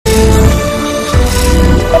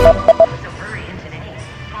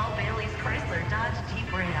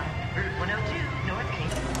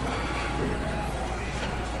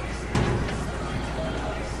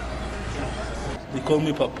call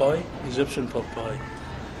me Popeye, Egyptian Popeye.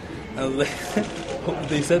 And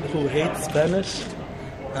they said who hates Spanish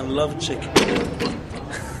and love chicken.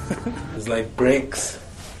 It's like breaks.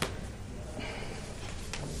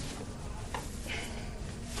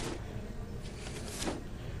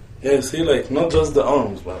 Yeah, see, like, not just the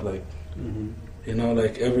arms, but like, you know,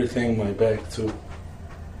 like everything, my back too.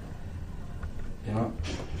 You know?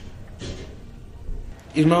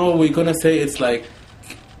 You know, we're gonna say it's like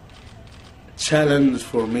challenge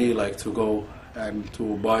for me, like, to go and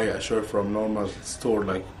to buy a shirt from normal store,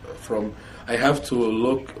 like, I have to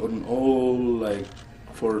look on all, like,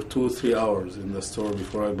 for 2-3 hours in the store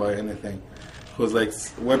before I buy anything. Because, like,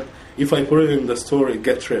 if I put it in the store, it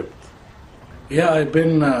gets ripped. Yeah, I've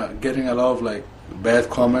been getting a lot of, like,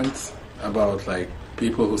 bad comments about, like,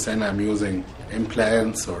 people who say I'm using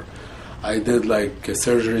implants, or I did, like,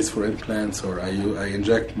 surgeries for implants, or I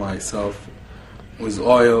inject myself with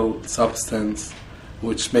oil substance,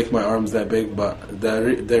 which make my arms that big. But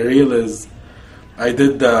the real is, I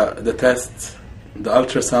did the test, the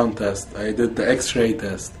ultrasound test, I did the X-ray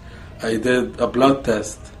test, I did a blood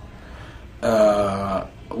test,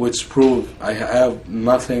 which proved I have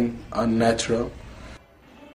nothing unnatural.